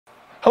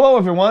Hello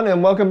everyone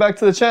and welcome back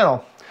to the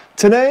channel.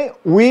 Today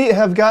we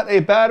have got a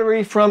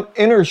battery from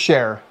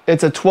Enershare.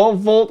 It's a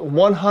 12 volt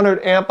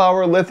 100 amp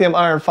hour lithium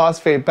iron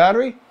phosphate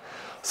battery.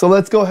 So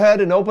let's go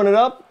ahead and open it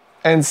up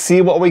and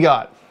see what we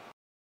got.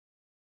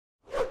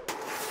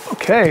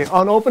 Okay,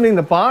 on opening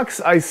the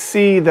box I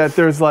see that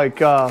there's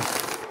like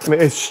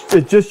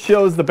it just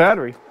shows the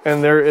battery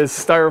and there is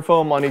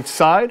styrofoam on each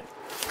side.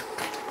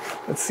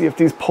 Let's see if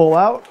these pull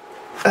out.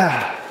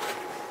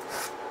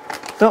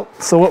 Nope.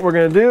 So what we're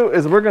going to do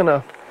is we're going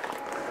to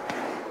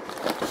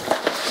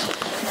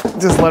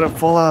just let it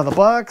fall out of the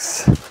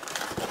box.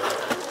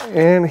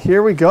 And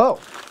here we go.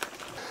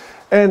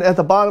 And at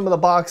the bottom of the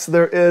box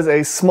there is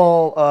a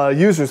small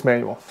user's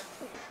manual.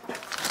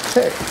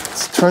 Okay,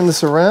 let's turn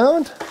this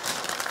around.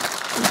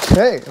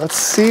 Okay, let's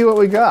see what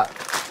we got.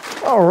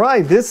 All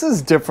right, this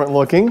is different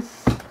looking.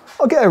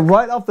 Okay,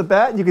 right off the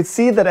bat you can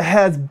see that it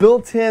has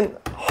built-in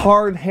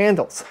hard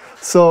handles.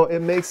 So it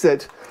makes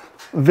it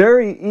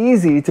very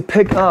easy to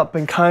pick up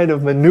and kind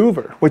of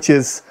maneuver, which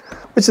is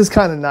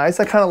kind of nice.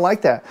 I kind of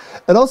like that.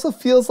 It also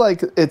feels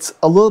like it's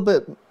a little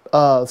bit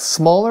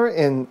smaller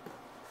in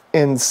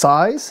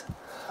size.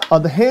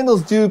 The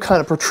handles do kind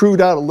of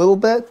protrude out a little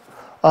bit.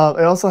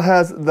 It also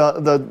has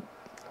the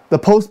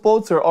post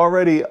bolts are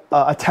already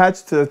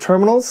attached to the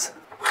terminals.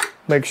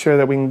 Make sure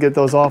that we can get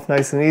those off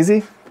nice and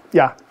easy.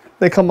 Yeah,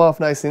 they come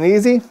off nice and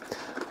easy.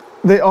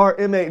 They are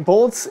M8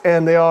 bolts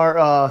and they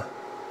are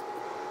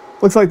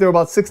looks like they're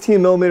about 16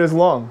 millimeters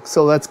long,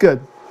 so that's good.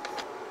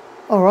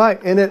 All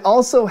right, and it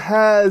also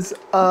has,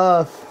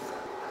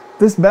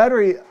 this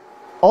battery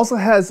also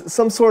has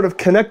some sort of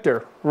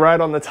connector right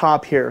on the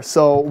top here.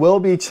 So we'll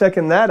be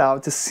checking that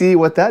out to see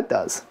what that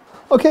does.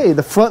 Okay,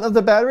 the front of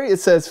the battery, it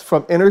says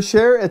from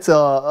Enershare. It's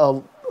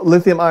a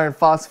lithium iron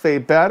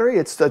phosphate battery.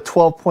 It's a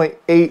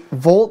 12.8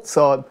 volt,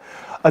 so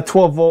a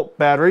 12 volt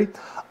battery,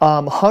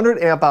 100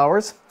 amp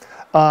hours,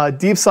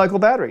 deep cycle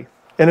battery.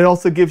 And it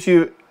also gives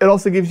you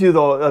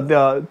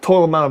the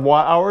total amount of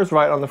watt hours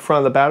right on the front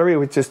of the battery,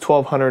 which is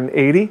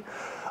 1280.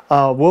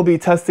 We'll be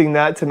testing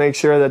that to make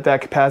sure that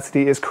that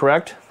capacity is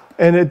correct.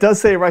 And it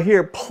does say right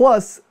here,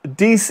 plus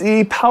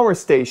DC power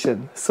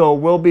station. So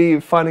we'll be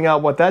finding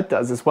out what that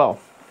does as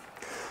well.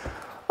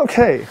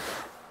 Okay,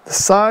 the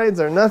sides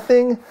are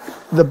nothing.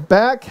 The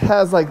back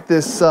has like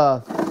this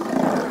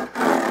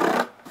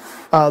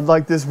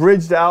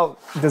ridged out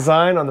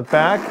design on the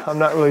back. I'm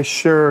not really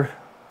sure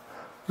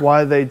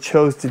why they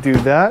chose to do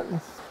that.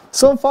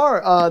 So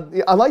far,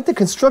 I like the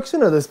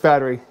construction of this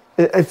battery.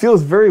 It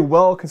feels very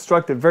well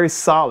constructed, very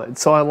solid,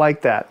 so I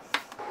like that.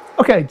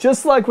 Okay,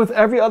 just like with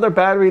every other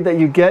battery that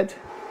you get,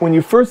 when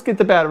you first get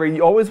the battery,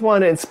 you always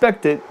want to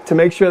inspect it to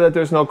make sure that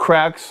there's no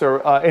cracks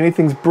or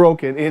anything's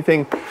broken,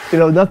 anything,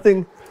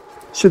 nothing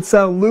should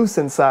sound loose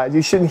inside.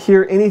 You shouldn't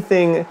hear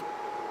anything,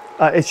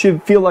 it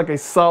should feel like a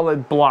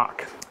solid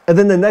block. And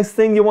then the next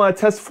thing you want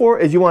to test for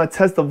is you want to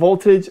test the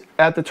voltage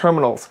at the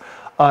terminals.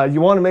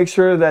 You want to make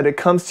sure that it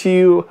comes to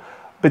you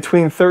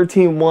between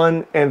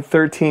 13.1 and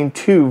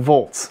 13.2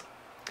 volts.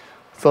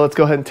 So let's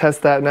go ahead and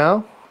test that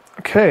now.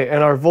 Okay,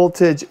 and our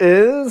voltage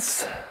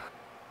is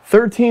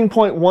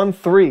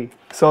 13.13.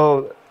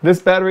 So this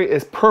battery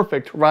is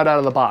perfect right out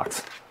of the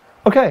box.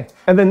 Okay,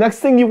 and the next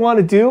thing you want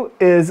to do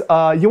is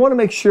you want to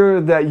make sure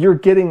that you're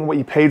getting what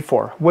you paid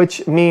for,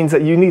 which means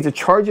that you need to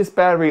charge this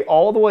battery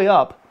all the way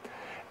up.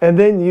 And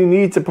then you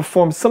need to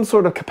perform some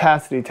sort of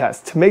capacity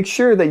test to make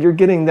sure that you're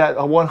getting that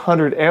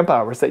 100 amp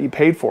hours that you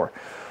paid for.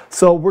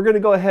 So we're going to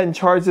go ahead and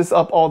charge this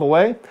up all the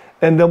way,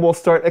 and then we'll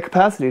start a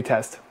capacity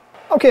test.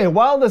 Okay,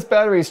 while this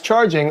battery is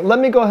charging, let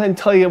me go ahead and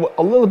tell you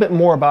a little bit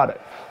more about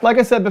it. Like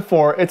I said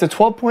before, it's a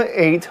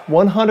 12.8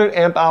 100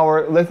 amp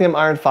hour lithium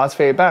iron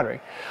phosphate battery.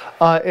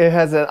 It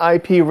has an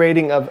IP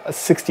rating of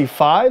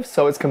 65,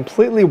 so it's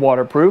completely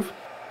waterproof.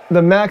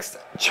 The max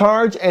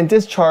charge and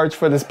discharge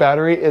for this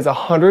battery is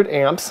 100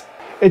 amps.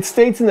 It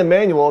states in the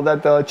manual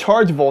that the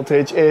charge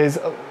voltage is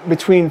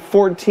between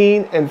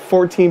 14 and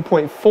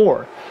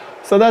 14.4.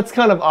 So that's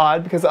kind of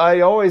odd because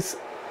I always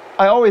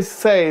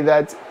say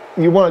that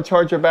you want to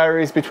charge your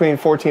batteries between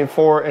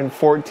 14.4 and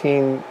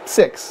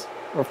 14.6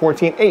 or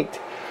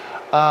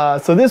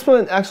 14.8. So this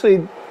one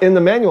actually in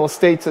the manual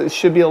states it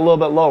should be a little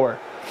bit lower.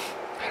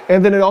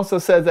 And then it also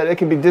says that it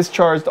can be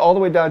discharged all the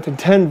way down to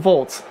 10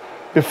 volts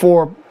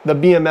before the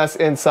BMS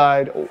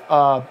inside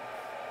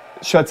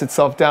shuts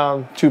itself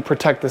down to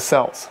protect the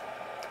cells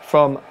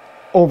from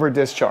over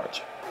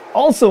discharge.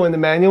 Also in the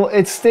manual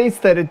it states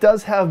that it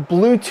does have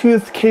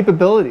Bluetooth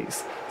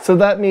capabilities. So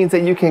that means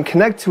that you can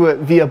connect to it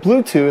via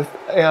Bluetooth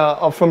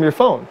from your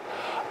phone.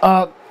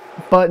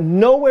 But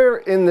nowhere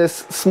in this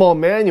small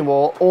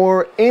manual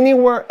or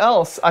anywhere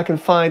else I can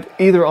find,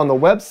 either on the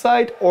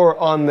website or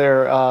on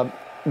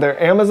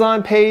their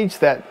Amazon page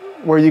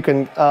where you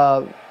can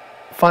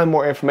find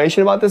more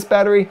information about this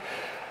battery,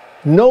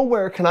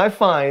 nowhere can I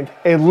find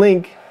a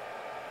link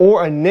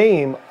or a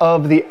name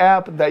of the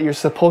app that you're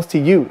supposed to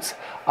use.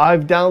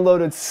 I've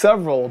downloaded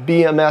several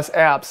BMS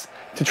apps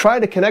to try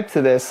to connect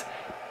to this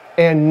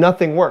and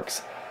nothing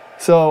works.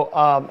 So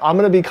I'm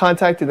going to be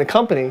contacting the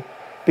company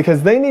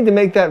because they need to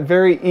make that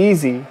very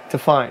easy to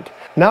find.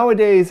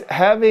 Nowadays,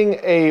 having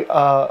a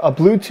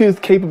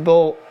Bluetooth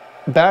capable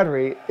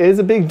battery is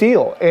a big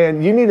deal,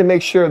 and you need to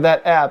make sure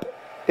that app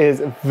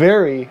is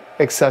very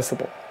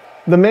accessible.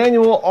 The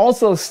manual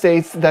also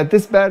states that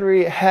this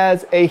battery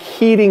has a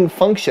heating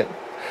function,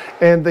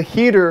 and the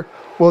heater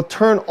will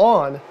turn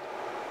on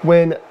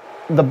when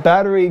the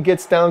battery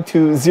gets down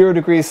to 0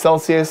 degrees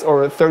Celsius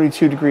or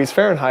 32 degrees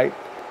Fahrenheit,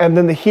 and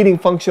then the heating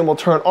function will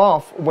turn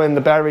off when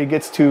the battery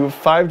gets to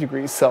 5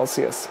 degrees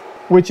Celsius,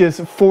 which is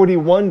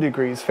 41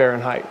 degrees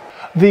Fahrenheit.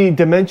 The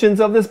dimensions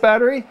of this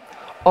battery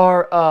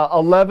are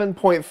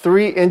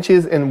 11.3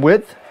 inches in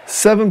width,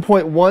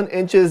 7.1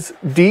 inches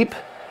deep,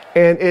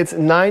 and it's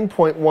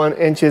 9.1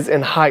 inches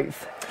in height.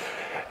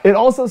 It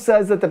also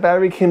says that the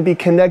battery can be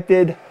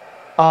connected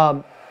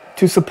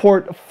to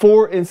support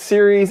 4 in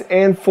series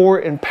and 4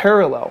 in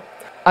parallel.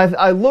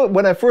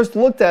 When I first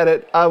looked at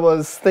it, I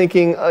was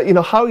thinking, you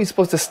know, how are you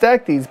supposed to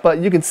stack these? But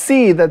you can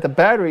see that the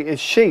battery is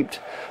shaped.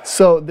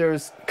 So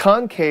there's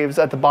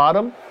concaves at the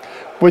bottom,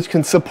 which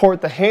can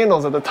support the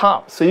handles at the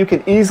top. So you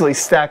can easily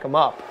stack them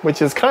up,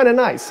 which is kind of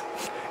nice.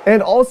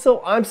 And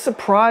also, I'm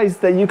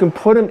surprised that you can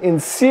put them in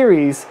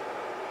series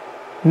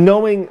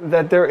knowing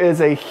that there is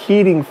a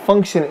heating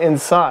function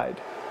inside.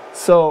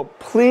 So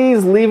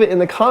please leave it in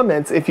the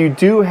comments if you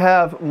do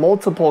have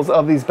multiples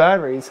of these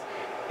batteries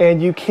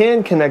and you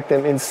can connect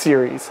them in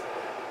series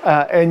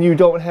and you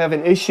don't have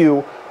an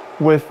issue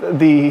with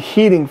the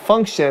heating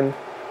function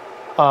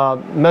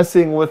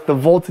messing with the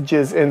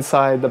voltages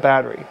inside the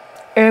battery.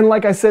 And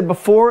like I said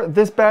before,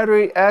 this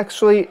battery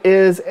actually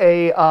is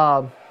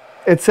a,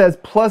 it says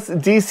plus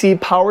DC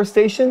power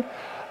station,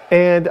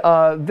 and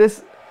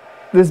this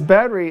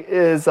battery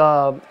is,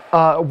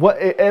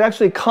 it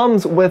actually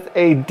comes with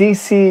a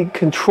DC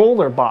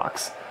controller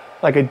box,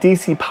 like a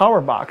DC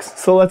power box.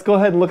 So let's go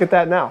ahead and look at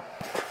that now.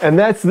 And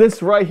that's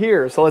this right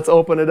here. So let's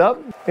open it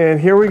up, and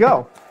here we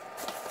go.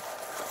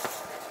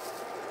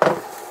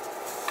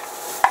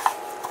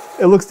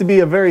 It looks to be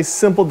a very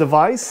simple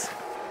device,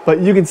 but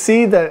you can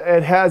see that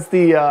it has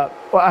the,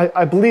 well,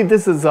 I believe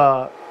this is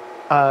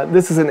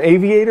an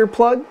aviator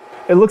plug.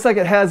 It looks like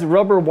it has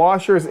rubber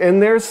washers in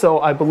there, so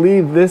I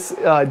believe this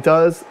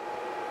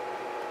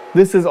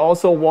is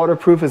also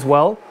waterproof as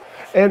well.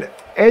 And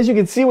as you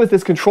can see with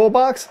this control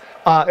box,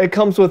 it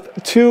comes with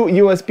 2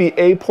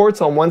 USB-A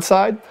ports on one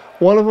side.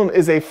 One of them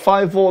is a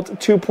 5-volt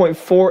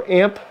 2.4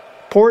 amp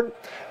port,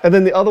 and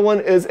then the other one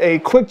is a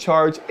quick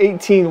charge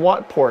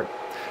 18-watt port.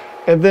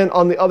 And then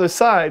on the other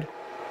side,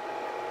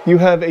 you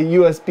have a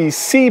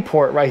USB-C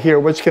port right here,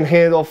 which can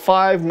handle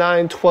 5,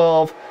 9,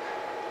 12,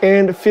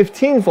 and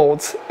 15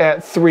 volts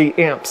at 3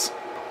 amps.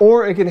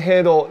 Or it can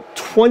handle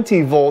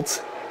 20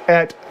 volts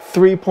at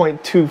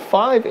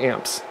 3.25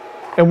 amps.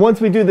 And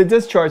once we do the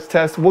discharge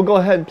test, we'll go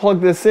ahead and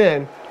plug this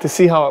in to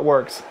see how it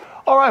works.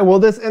 All right, well,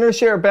 this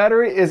Enershare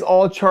battery is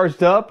all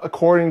charged up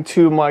according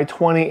to my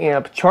 20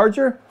 amp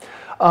charger.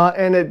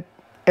 And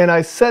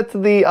I set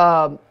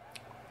the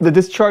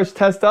discharge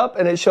test up,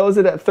 and it shows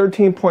it at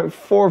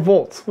 13.4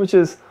 volts, which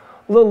is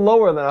a little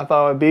lower than I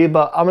thought it would be,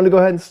 but I'm gonna go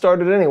ahead and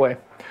start it anyway.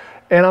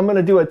 And I'm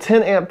gonna do a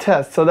 10 amp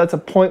test, so that's a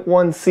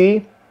 0.1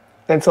 C,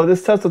 and so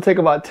this test will take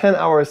about 10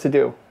 hours to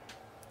do.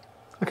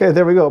 Okay,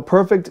 there we go,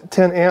 perfect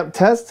 10 amp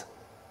test,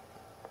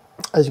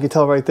 as you can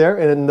tell right there,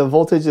 and the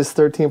voltage is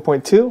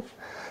 13.2.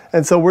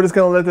 And so we're just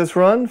gonna let this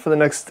run for the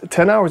next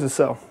 10 hours or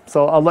so.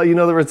 So I'll let you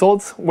know the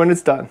results when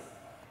it's done.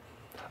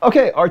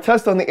 Okay, our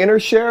test on the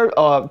Enershare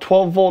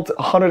 12 volt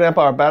 100 amp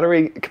hour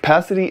battery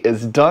capacity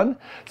is done.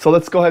 So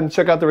let's go ahead and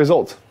check out the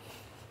results.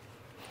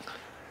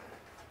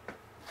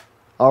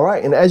 All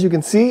right, and as you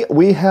can see,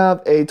 we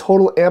have a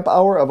total amp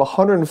hour of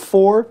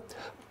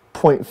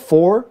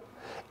 104.4,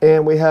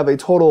 and we have a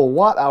total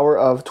watt hour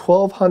of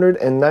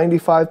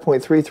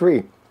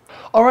 1295.33.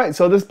 All right,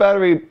 so this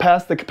battery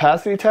passed the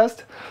capacity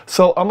test.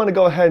 So I'm gonna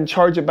go ahead and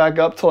charge it back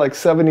up to like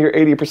 70 or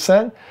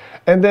 80%.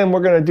 And then we're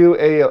gonna do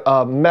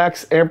a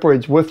max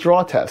amperage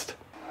withdrawal test.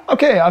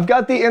 Okay, I've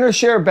got the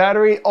Enershare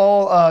battery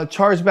all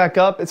charged back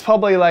up. It's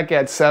probably like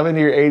at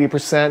 70 or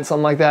 80%,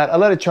 something like that. I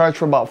let it charge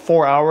for about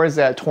 4 hours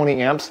at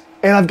 20 amps.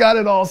 And I've got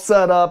it all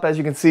set up, as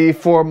you can see,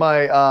 for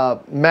my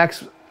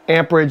max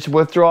amperage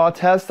withdrawal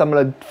test. I'm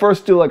gonna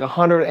first do like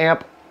 100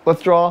 amp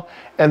withdrawal,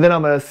 and then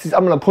I'm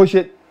gonna push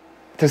it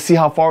to see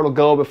how far it'll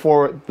go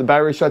before the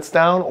battery shuts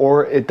down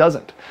or it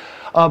doesn't.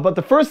 But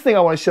the first thing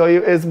I wanna show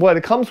you is what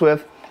it comes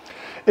with.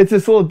 It's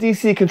this little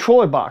DC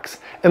controller box.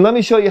 And let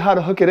me show you how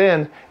to hook it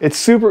in. It's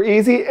super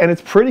easy and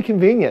it's pretty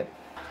convenient.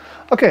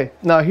 Okay,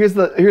 now here's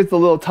the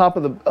little top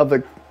of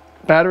the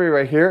battery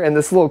right here, and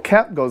this little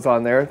cap goes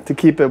on there to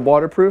keep it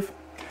waterproof.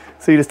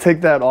 So you just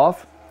take that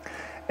off.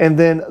 And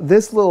then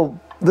this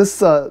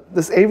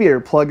aviator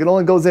plug, it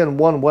only goes in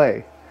one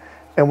way.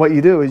 And what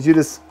you do is you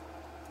just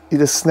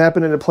snap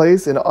it into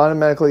place, and it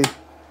automatically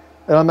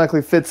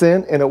fits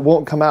in, and it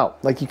won't come out.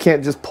 Like, you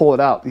can't just pull it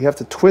out. You have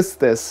to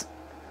twist this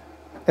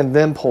and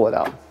then pull it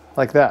out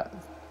like that.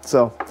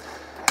 So,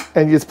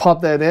 and you just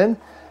pop that in,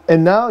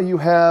 and now you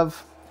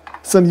have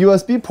some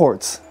USB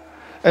ports.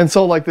 And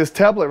so like this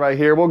tablet right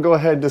here, we'll go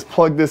ahead and just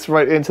plug this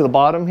right into the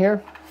bottom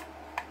here.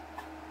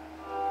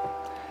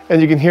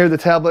 And you can hear the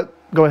tablet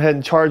go ahead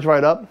and charge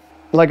right up.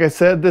 Like I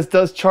said, this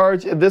does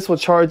charge. This will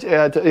charge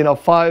at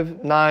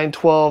 5, 9,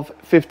 12,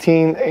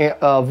 15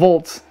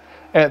 volts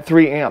at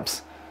 3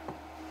 amps.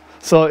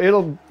 So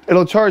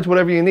it'll charge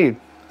whatever you need.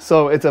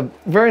 So it's a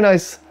very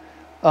nice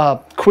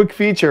quick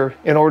feature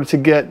in order to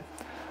get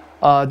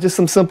just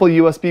some simple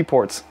USB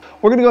ports.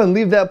 We're going to go ahead and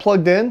leave that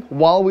plugged in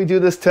while we do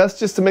this test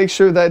just to make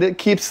sure that it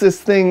keeps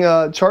this thing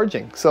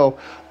charging. So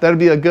that'll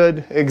be a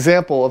good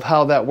example of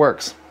how that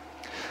works.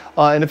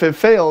 And if it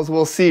fails,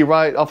 we'll see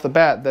right off the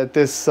bat that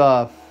this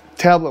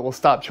tablet will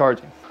stop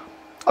charging.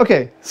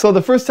 Okay, so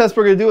the first test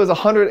we're going to do is a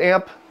 100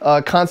 amp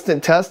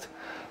constant test.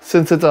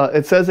 Since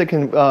it says it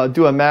can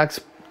do a max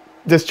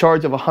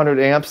discharge of 100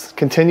 amps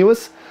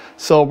continuous.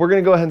 So we're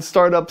going to go ahead and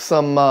start up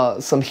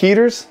some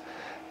heaters,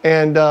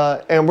 and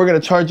we're going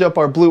to charge up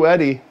our Blue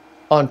Eddy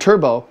on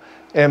turbo,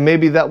 and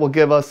maybe that will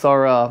give us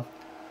our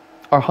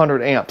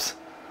 100 amps.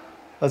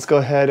 Let's go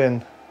ahead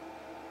and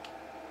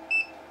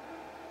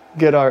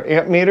get our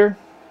amp meter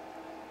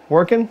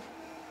working.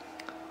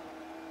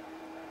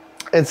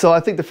 And so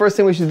I think the first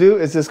thing we should do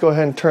is just go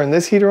ahead and turn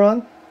this heater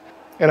on.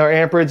 And our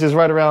amperage is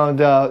right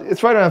around,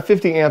 it's right around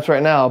 50 amps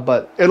right now,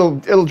 but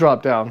it'll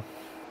drop down.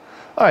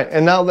 All right,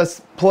 and now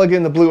let's plug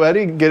in the Blue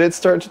Eddy, get it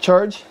start to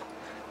charge.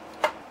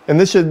 And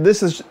this should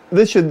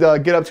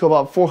get up to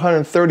about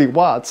 430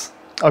 watts.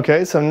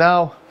 Okay, so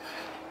now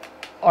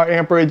our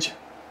amperage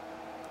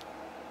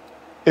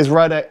is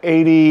right at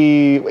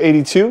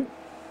 82.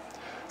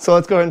 So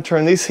let's go ahead and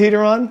turn this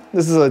heater on.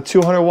 This is a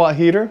 200 watt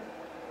heater.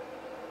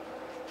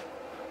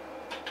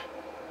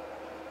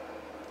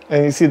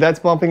 And you see that's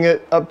bumping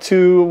it up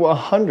to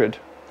 100.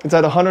 It's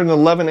at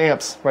 111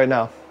 amps right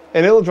now.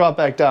 And it'll drop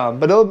back down,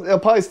 but it'll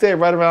probably stay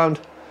right around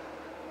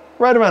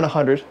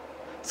 100.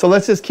 So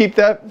let's just keep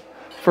that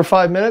for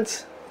 5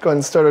 minutes. Go ahead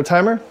and start our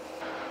timer.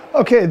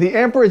 Okay, the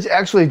amperage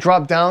actually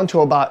dropped down to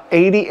about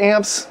 80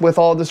 amps with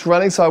all this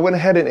running, so I went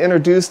ahead and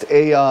introduced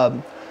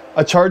a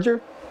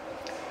charger.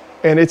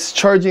 And it's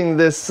charging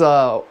this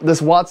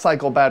watt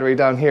cycle battery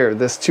down here,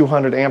 this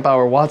 200 amp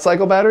hour watt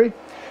cycle battery.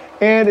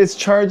 And it's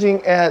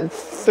charging at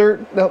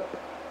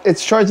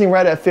it's charging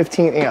right at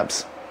 15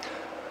 amps.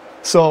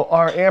 So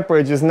our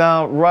amperage is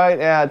now right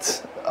at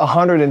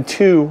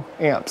 102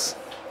 amps.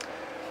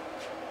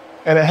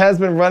 And it has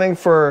been running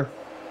for,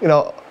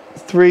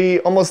 almost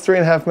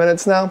 3.5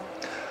 minutes now.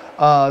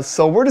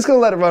 So we're just gonna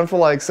let it run for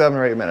like 7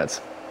 or 8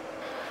 minutes.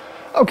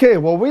 Okay,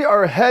 well we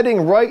are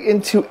heading right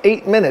into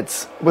 8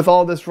 minutes with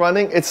all this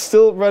running. It's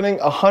still running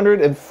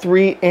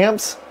 103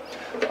 amps.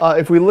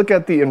 If we look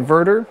at the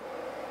inverter,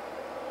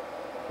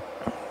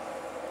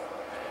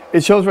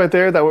 it shows right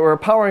there that we're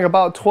powering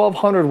about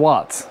 1200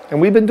 watts.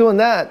 And we've been doing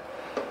that,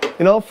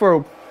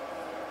 for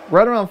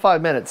right around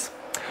 5 minutes.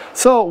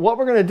 So what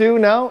we're gonna do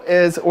now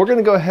is we're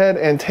gonna go ahead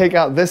and take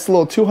out this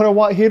little 200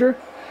 watt heater,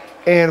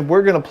 and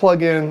we're gonna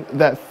plug in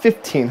that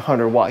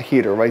 1500 watt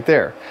heater right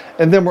there.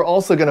 And then we're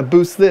also gonna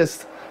boost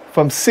this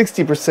from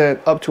 60%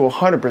 up to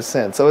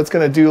 100%. So it's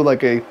gonna do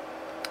like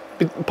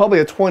probably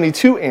a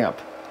 22 amp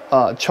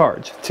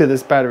charge to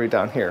this battery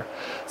down here.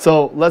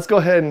 So let's go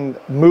ahead and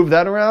move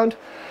that around,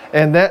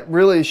 and that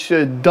really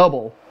should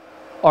double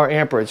our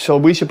amperage. So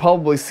we should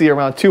probably see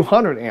around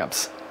 200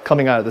 amps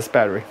coming out of this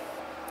battery.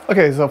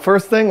 Okay, so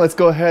first thing, let's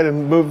go ahead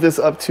and move this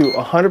up to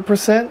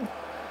 100%.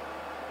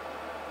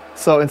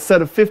 So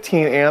instead of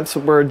 15 amps,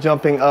 we're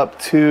jumping up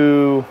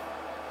to,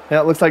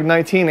 it looks like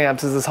 19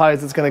 amps is as high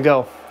as it's gonna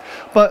go.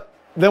 But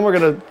then we're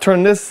gonna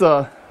turn this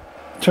on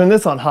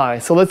high.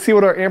 So let's see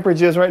what our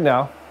amperage is right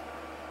now.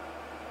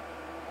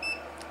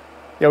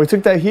 Yeah, we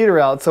took that heater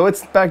out, so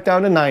it's back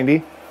down to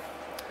 90.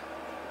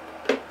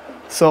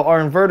 So our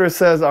inverter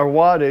says our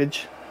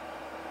wattage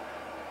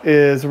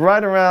is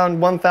right around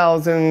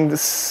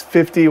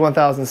 1050,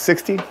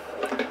 1060.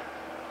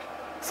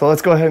 So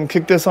let's go ahead and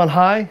kick this on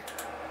high.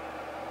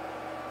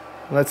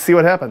 Let's see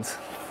what happens.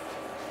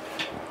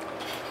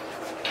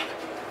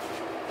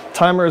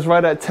 Timer is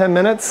right at 10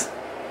 minutes.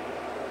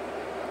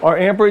 Our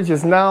amperage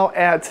is now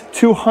at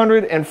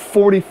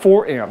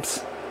 244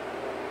 amps.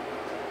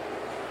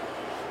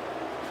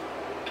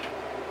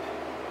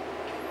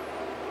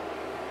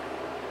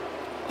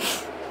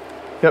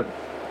 Yep,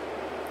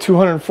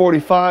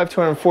 245,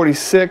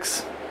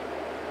 246.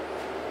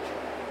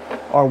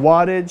 Our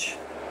wattage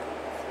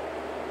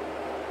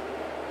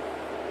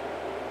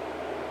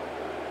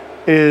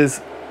is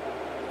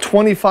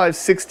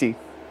 2560.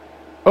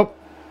 Oh,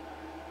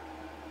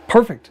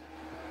 perfect.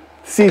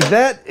 See,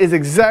 that is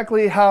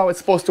exactly how it's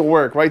supposed to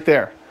work right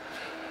there.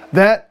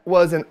 That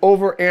was an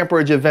over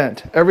amperage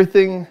event.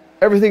 Everything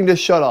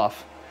just shut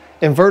off.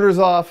 Inverter's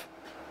off.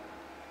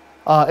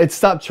 It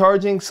stopped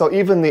charging, so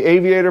even the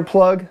aviator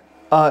plug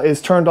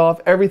is turned off.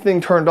 Everything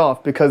turned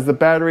off because the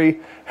battery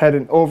had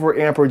an over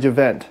amperage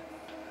event.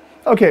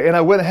 Okay, and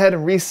I went ahead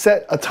and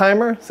reset a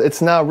timer.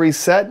 It's now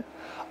reset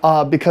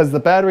because the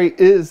battery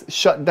is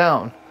shut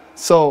down.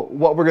 So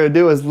what we're going to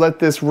do is let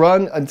this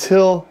run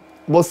until,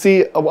 we'll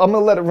see, I'm going to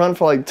let it run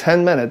for like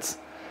 10 minutes.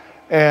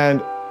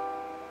 And,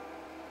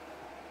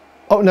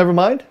 oh, never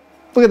mind.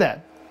 Look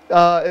at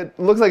that. It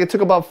looks like it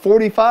took about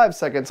 45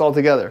 seconds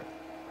altogether,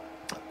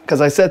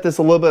 because I set this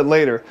a little bit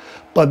later.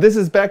 But this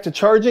is back to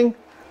charging.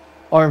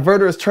 Our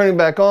inverter is turning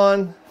back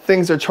on.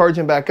 Things are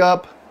charging back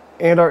up.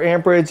 And our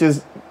amperage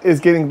is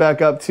getting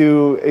back up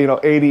to,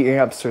 80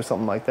 amps or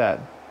something like that.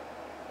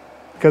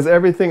 Because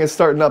everything is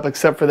starting up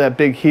except for that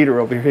big heater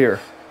over here.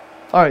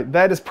 All right,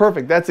 that is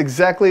perfect. That's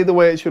exactly the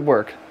way it should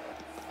work.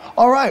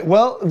 All right,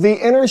 well, the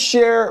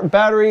Enershare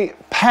battery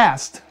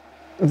passed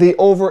the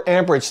over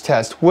amperage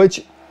test,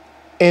 which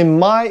in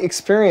my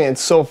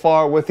experience so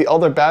far with the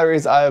other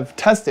batteries I've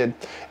tested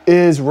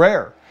is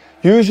rare.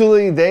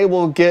 Usually they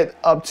will get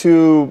up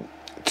to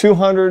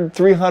 200,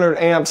 300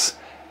 amps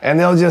and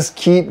they'll just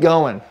keep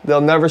going.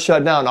 They'll never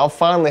shut down. I'll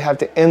finally have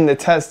to end the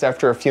test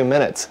after a few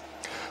minutes.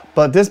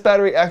 But this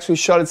battery actually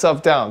shut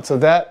itself down, so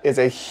that is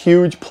a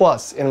huge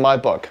plus in my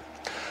book.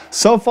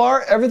 So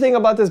far, everything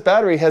about this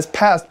battery has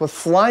passed with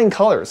flying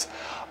colors.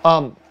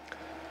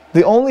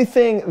 The only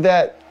thing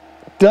that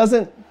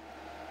doesn't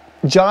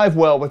jive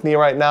well with me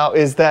right now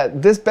is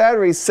that this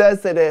battery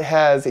says that it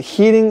has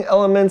heating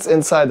elements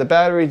inside the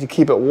battery to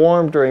keep it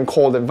warm during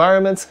cold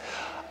environments.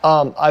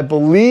 I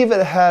believe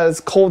it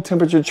has cold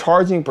temperature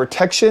charging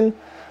protection,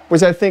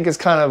 which I think is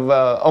kind of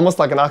almost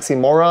like an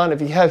oxymoron.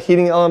 If you have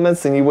heating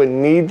elements, then you wouldn't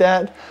need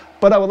that.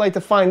 But I would like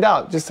to find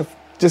out just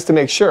to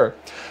make sure.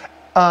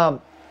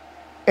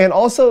 And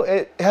also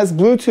it has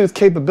Bluetooth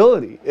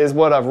capability is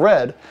what I've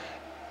read,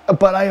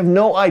 but I have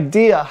no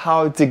idea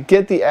how to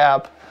get the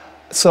app.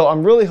 So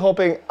I'm really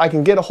hoping I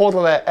can get a hold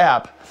of that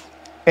app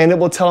and it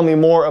will tell me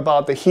more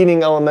about the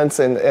heating elements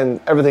and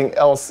everything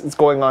else that's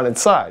going on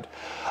inside.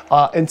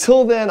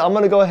 Until then, I'm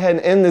going to go ahead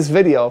and end this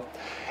video.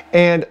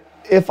 And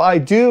if I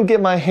do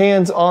get my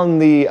hands on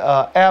the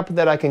app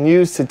that I can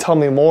use to tell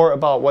me more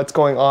about what's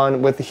going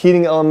on with the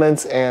heating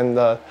elements and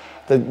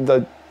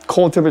the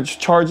cold temperature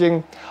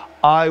charging,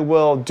 I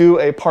will do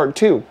a part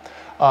 2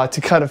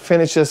 to kind of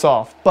finish this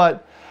off.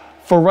 But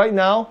for right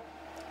now,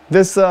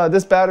 this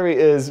battery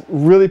is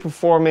really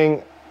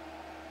performing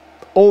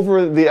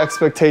over the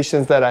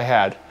expectations that I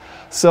had.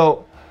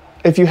 So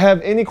if you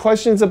have any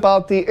questions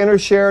about the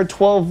Enershare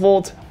 12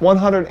 volt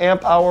 100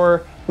 amp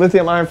hour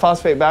lithium iron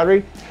phosphate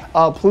battery,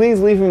 please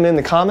leave them in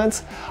the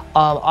comments.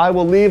 I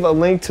will leave a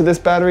link to this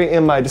battery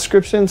in my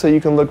description so you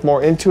can look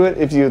more into it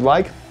if you'd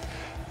like.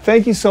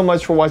 Thank you so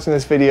much for watching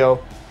this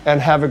video and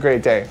have a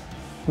great day.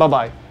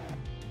 Bye-bye.